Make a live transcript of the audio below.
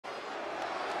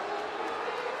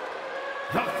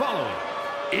The following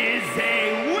is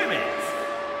a women's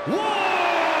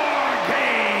War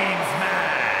Games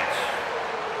match.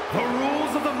 The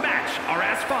rules of the match are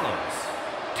as follows.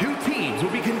 2 teams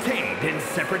will be contained in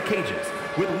separate cages,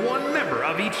 with 1 member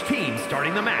of each team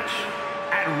starting the match.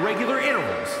 At regular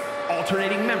intervals,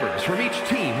 alternating members from each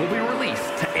team will be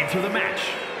released to enter the match.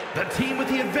 The team with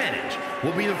the advantage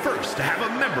will be the first to have a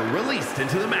member released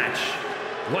into the match.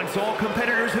 Once all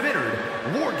competitors have entered,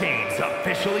 War Games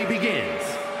officially begins.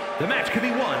 The match can be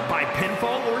won by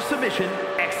pinfall or submission.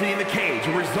 Exiting the cage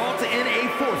will result in a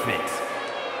forfeit.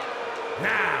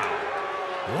 Now,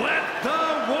 let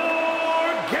the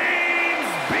War Games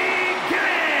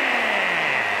begin!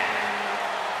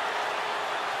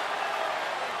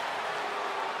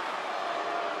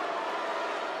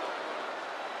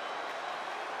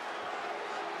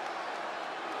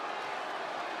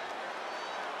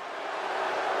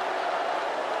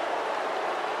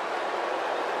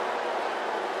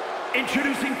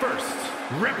 Introducing first,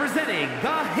 representing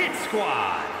the Hit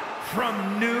Squad,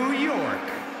 from New York,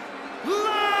 Liger!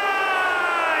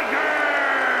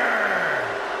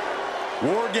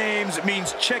 War Games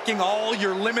means checking all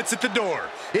your limits at the door.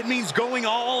 It means going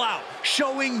all out,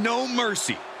 showing no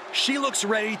mercy. She looks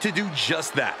ready to do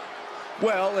just that.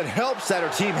 Well, it helps that her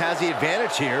team has the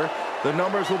advantage here. The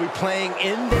numbers will be playing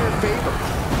in their favor.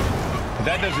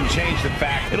 That doesn't change the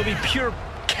fact it'll be pure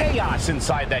chaos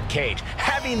inside that cage.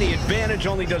 Having the advantage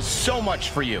only does so much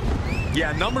for you.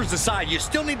 Yeah, numbers aside, you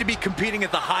still need to be competing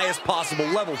at the highest possible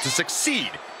level to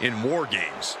succeed in War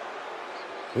Games.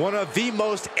 One of the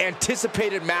most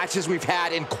anticipated matches we've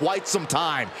had in quite some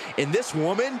time. And this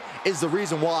woman is the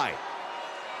reason why.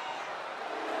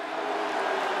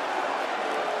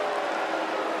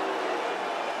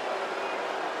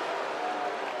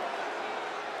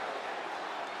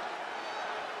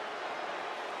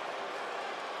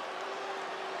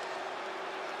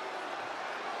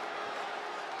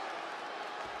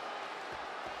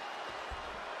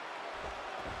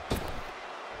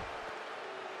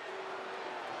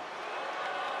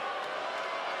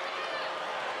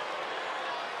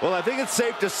 Well, I think it's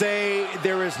safe to say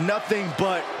there is nothing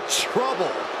but trouble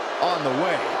on the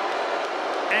way.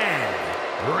 And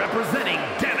representing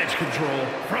Damage Control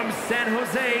from San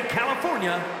Jose,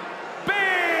 California,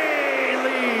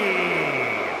 Bayley!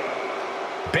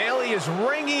 Bayley is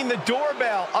ringing the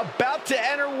doorbell, about to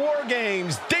enter War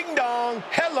Games. Ding dong,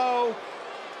 hello.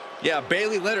 Yeah,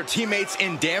 Bayley led her teammates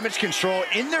in Damage Control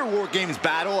in their War Games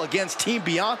battle against Team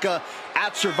Bianca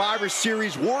at Survivor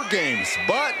Series War Games.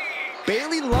 But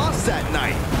Bayley lost that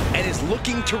night and is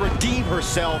looking to redeem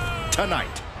herself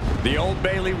tonight. The old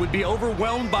Bayley would be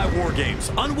overwhelmed by War Games,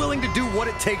 unwilling to do what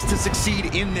it takes to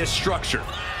succeed in this structure.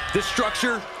 This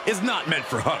structure is not meant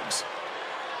for hugs.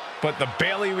 But the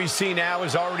Bayley we see now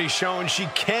has already shown she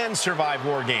can survive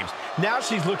War Games. Now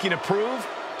she's looking to prove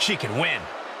she can win.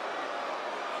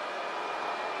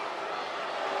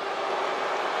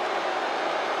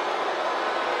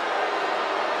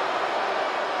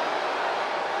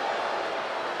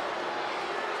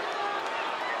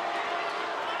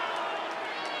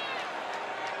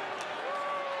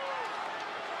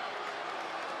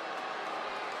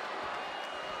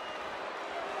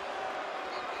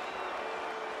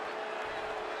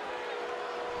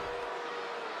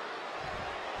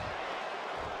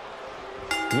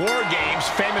 War Games,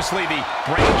 famously the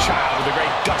brainchild of the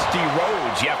great Dusty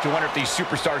Rhodes. You have to wonder if these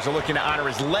superstars are looking to honor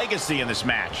his legacy in this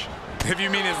match. If you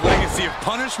mean his legacy of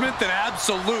punishment, then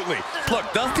absolutely.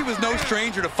 Look, Dusty was no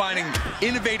stranger to finding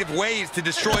innovative ways to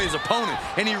destroy his opponent,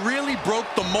 and he really broke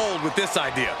the mold with this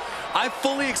idea. I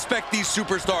fully expect these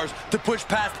superstars to push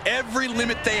past every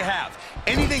limit they have.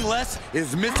 Anything less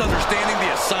is misunderstanding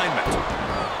the assignment.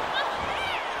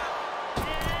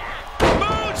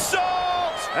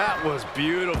 That was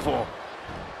beautiful.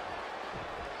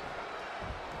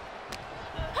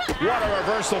 What a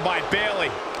reversal by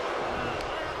Bayley.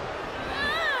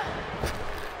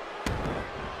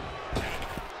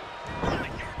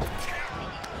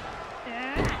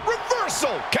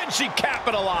 Reversal! Can she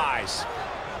capitalize?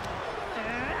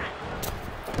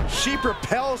 She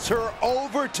propels her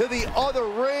over to the other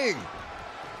ring.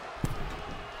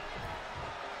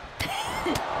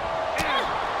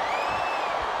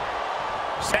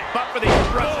 Set up for the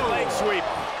aggressive leg sweep.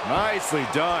 Nicely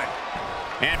done.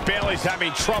 And Bayley's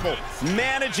having trouble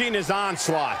managing his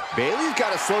onslaught. Bayley's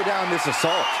got to slow down this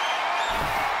assault.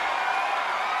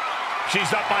 She's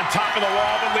up on top of the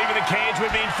wall, but leaving the cage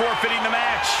would mean forfeiting the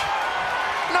match.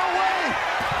 No way!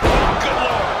 Good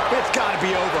Lord. It's got to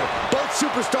be over. Both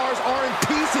superstars are in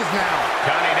pieces now.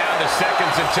 Counting down the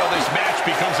seconds until this match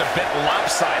becomes a bit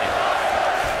lopsided.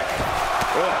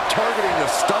 Targeting the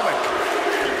stomach.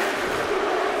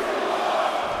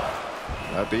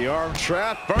 The arm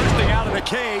trap. Bursting out of the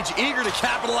cage, eager to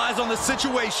capitalize on the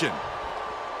situation.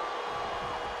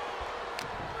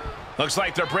 Looks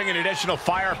like they're bringing additional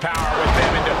firepower with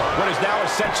them into what is now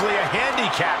essentially a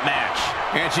handicap match.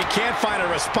 And she can't find a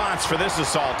response for this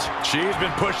assault. She's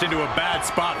been pushed into a bad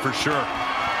spot for sure.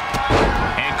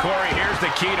 And Corey, here's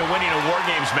the key to winning a War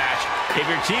Games match. If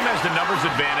your team has the numbers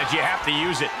advantage, you have to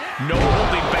use it. No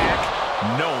holding back,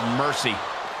 no mercy.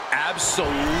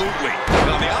 Absolutely. And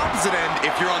on the opposite end,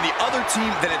 if you're on the other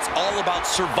team, then it's all about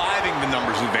surviving the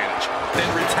numbers advantage. Then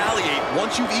retaliate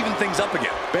once you've evened things up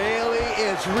again. Bayley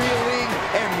is reeling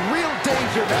in real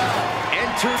danger now.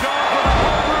 Entered off with a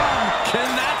home run. Can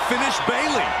that finish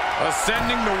Bayley?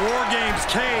 Ascending the War Games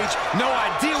cage. No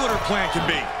idea what her plan can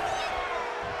be.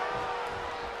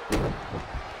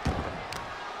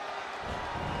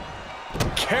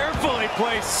 Carefully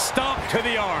placed stomp to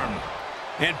the arm.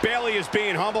 And Bayley is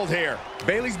being humbled here.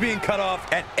 Bayley's being cut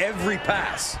off at every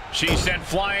pass. She's sent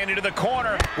flying into the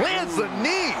corner. Lands a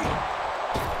knee.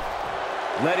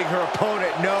 Letting her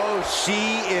opponent know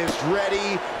she is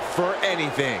ready for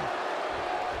anything.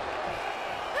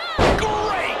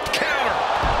 Great counter.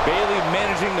 Bayley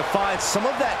managing to find some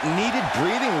of that needed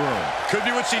breathing room. Could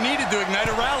be what she needed to ignite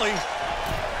a rally.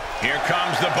 Here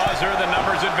comes the buzzer. The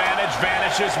numbers advantage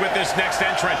vanishes with this next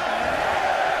entrant.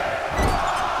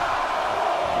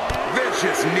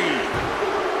 Vicious knee.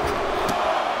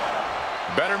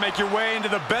 Better make your way into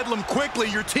the bedlam quickly.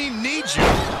 Your team needs you.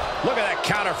 Look at that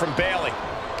counter from Bayley.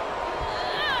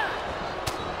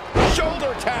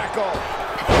 Shoulder tackle.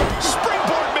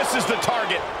 Springboard misses the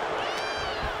target.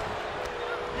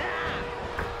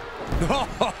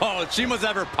 Oh, she must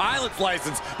have her pilot's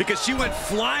license because she went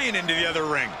flying into the other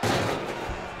ring.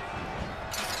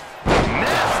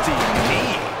 Nasty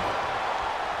knee.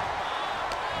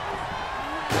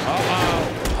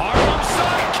 Harlem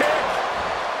sidekick.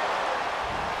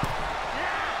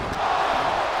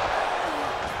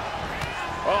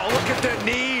 Oh, look at the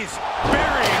knees.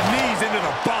 Burying knees into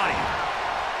the body.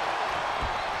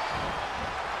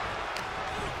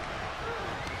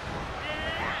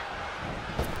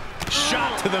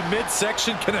 Shot to the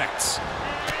midsection connects.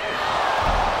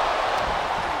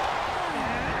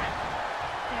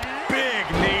 Big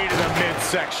knee to the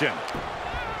midsection.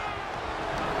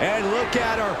 And look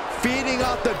at her feeding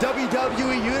off the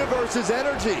WWE Universe's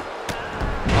energy.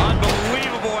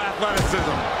 Unbelievable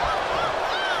athleticism.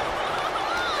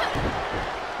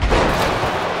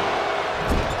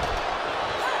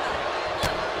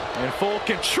 In full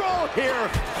control here.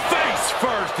 Face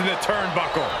first in the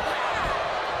turnbuckle.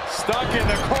 Stuck in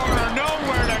the corner,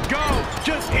 nowhere to go.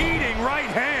 Just eating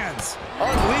right hands.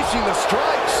 Unleashing the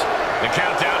strikes. The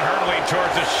countdown hurtling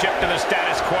towards a shift to the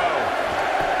status quo.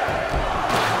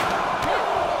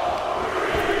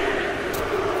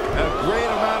 A great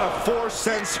amount of force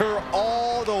sends her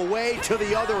all the way to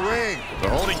the other ring. The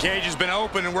holding cage has been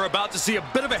open, and we're about to see a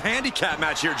bit of a handicap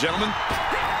match here, gentlemen.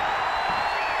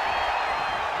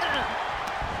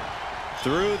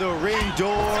 Through the ring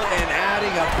door and adding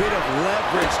a bit of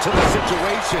leverage to the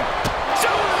situation.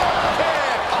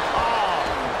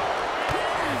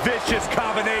 Vicious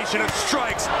combination of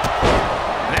strikes.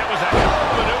 That was a hell of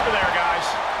a maneuver there, guys.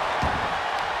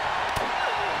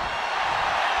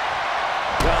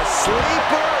 The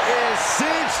sleeper is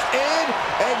cinched in,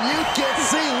 and you can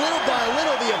see little by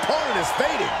little the opponent is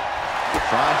fading.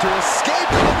 Trying to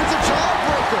escape, it's a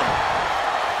jawbreaker.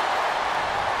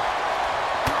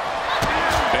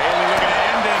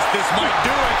 This might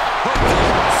do it.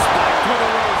 Spiked with a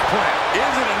rose plant.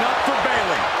 Is it enough for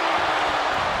Bayley?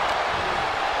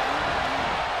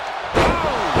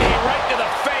 Oh, knee right to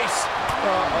the face.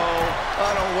 Uh-oh.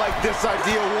 I don't like this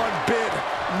idea one bit.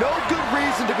 No good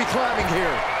reason to be climbing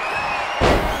here.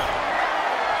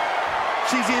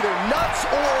 She's either nuts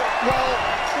or, well,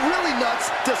 really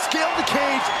nuts to scale the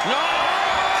cage. No!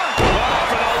 Oh,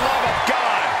 for the love of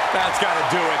God. That's got to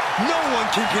do it. No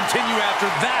one can continue after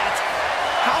that.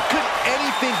 How could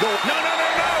anything go? No, no, no,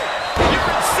 no! You're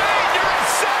insane! You're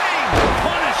insane!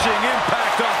 Punishing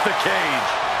impact off the cage.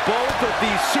 Both of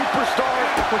these superstars,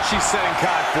 what she's setting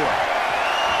God for.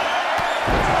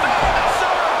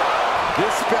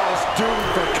 This spell's doomed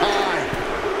for Kai.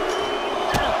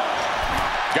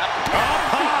 Got up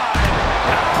high.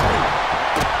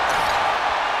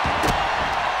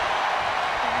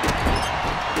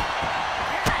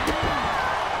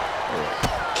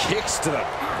 Kicks to the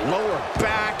lower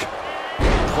back,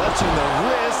 clutching the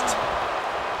wrist.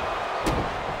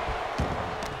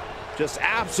 Just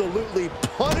absolutely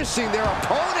punishing their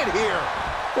opponent here,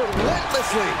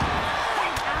 relentlessly.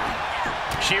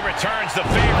 She returns the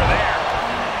favor there.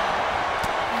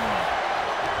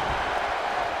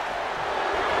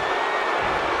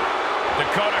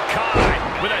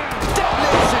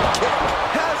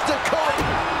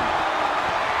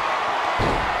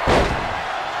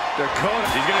 Dakota,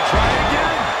 he's going to try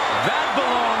again. That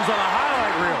belongs on a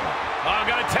highlight reel. Oh,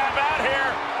 got to tap out here.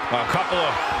 A couple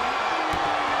of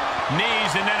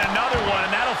knees and then another one,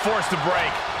 and that'll force the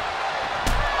break.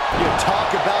 You talk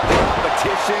about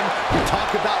competition, you talk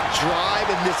about drive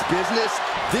in this business.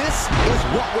 This is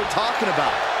what we're talking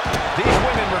about. These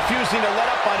women refusing to let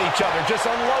up on each other, just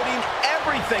unloading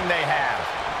everything they have.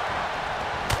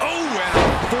 Oh, and a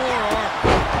forearm.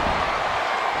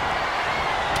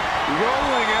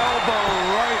 Rolling elbow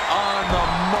right on the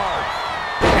mark.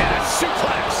 And a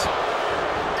suplex.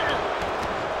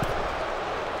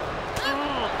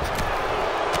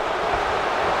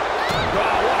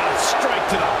 Straight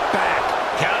to the back.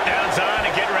 Countdown's on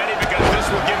and get ready because this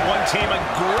will give one team a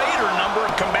greater number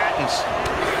of combatants.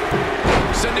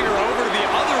 Sending her over to the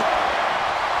other.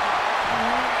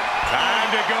 Time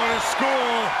to go to school.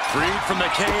 Freed from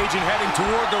the cage and heading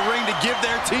toward the ring to give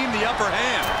their team the upper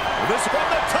hand. This from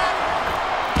the top.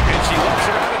 And she looks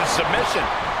her out of submission.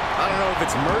 I don't know if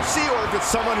it's mercy or if it's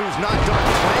someone who's not done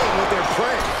playing with their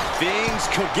prey. Things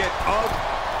could get ugly.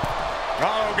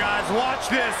 Oh, guys,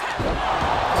 watch this.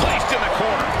 Placed in the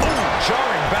corner. Ooh,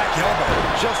 jarring back elbow.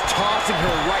 Just tossing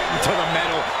her right into the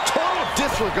middle. Total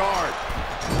disregard.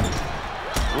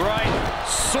 Right,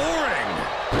 soaring.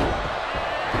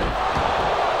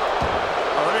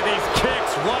 Oh, look at these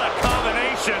kicks. What a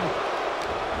combination.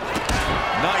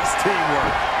 Nice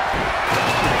teamwork.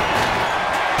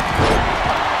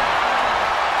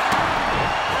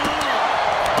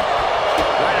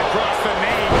 Right across the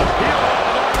knee.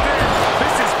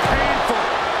 This is painful.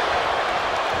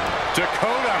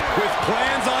 Dakota with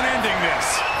plans on ending this.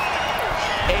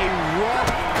 A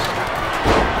rough.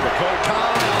 Dakota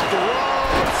Kai off the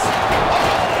ropes.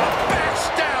 Oh,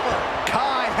 backstabber.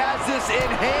 Kai has this in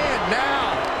hand now.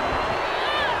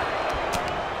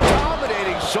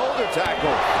 Dominating shoulder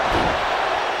tackle.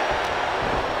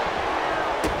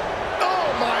 Oh,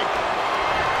 my.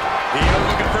 Io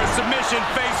looking for a submission,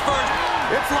 face first.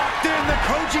 It's locked in, the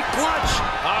Koji clutch.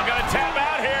 I'm going to tap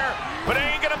out here, but it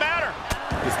ain't going to matter.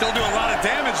 They still do a lot of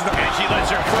damage, though. And she lets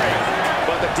her free.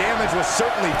 But the damage was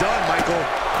certainly done, Michael.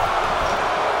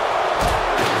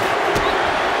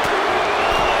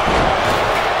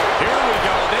 Here we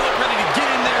go. They look ready to get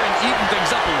in there and even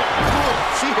things up a little. Ooh,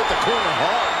 she hit the corner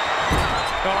hard.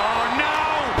 Oh, no!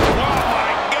 Oh,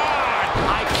 my God!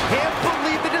 I can't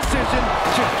believe the decision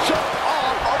to jump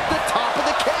off of the top of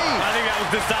the cage. I think that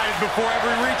was decided before ever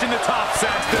reaching the top,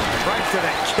 Saxton. Right to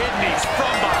the kidneys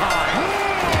from behind.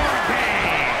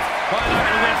 Probably not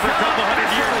going to live for a couple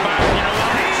hundred years, but you know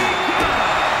what?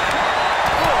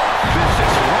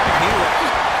 Vicious right knee.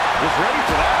 Was ready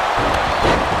for that.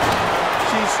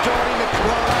 She's starting to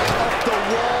climb up the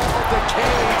wall of the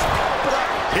cage. But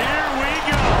Here we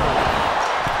go.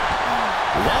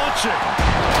 Launching.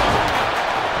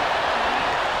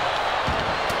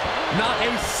 Not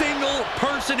a single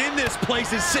person in this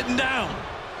place is sitting down.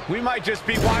 We might just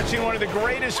be watching one of the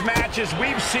greatest matches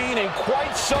we've seen in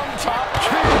quite some time.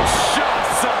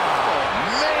 Kinshasa.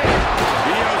 man,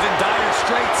 Io's in dire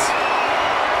straits.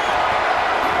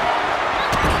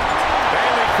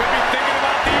 Bayley could be thinking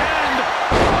about the end.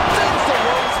 there's the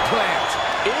rose plant.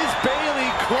 Is Bayley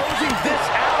closing this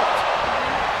out?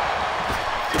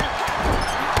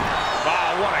 Wow,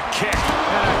 what a kick.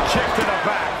 And a kick to the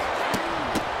back.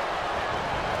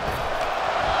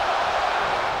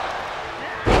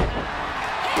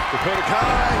 Dakota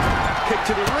Kai, kick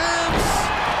to the ribs.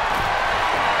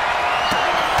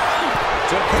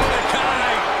 Dakota Kai.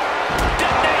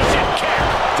 Detonation kick.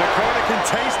 Dakota can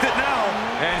taste it now.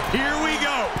 And here we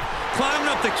go. Climbing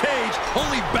up the cage.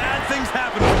 Only bad things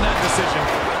happen from that decision.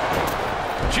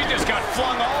 She just got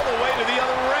flung all the way to the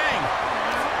other ring.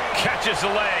 Catches the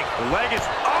leg. The leg is,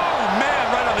 oh man,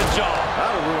 right on the jaw.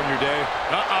 That'll ruin your day.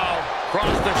 Uh-oh.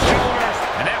 Cross the shoulders.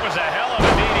 And that was a hell of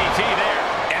a DDT there.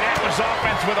 And that was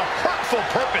offense with a hurtful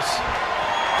purpose.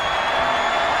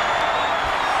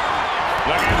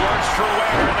 Looking towards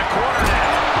Truewear in the corner now.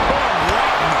 Boom,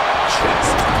 right in the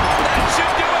chest.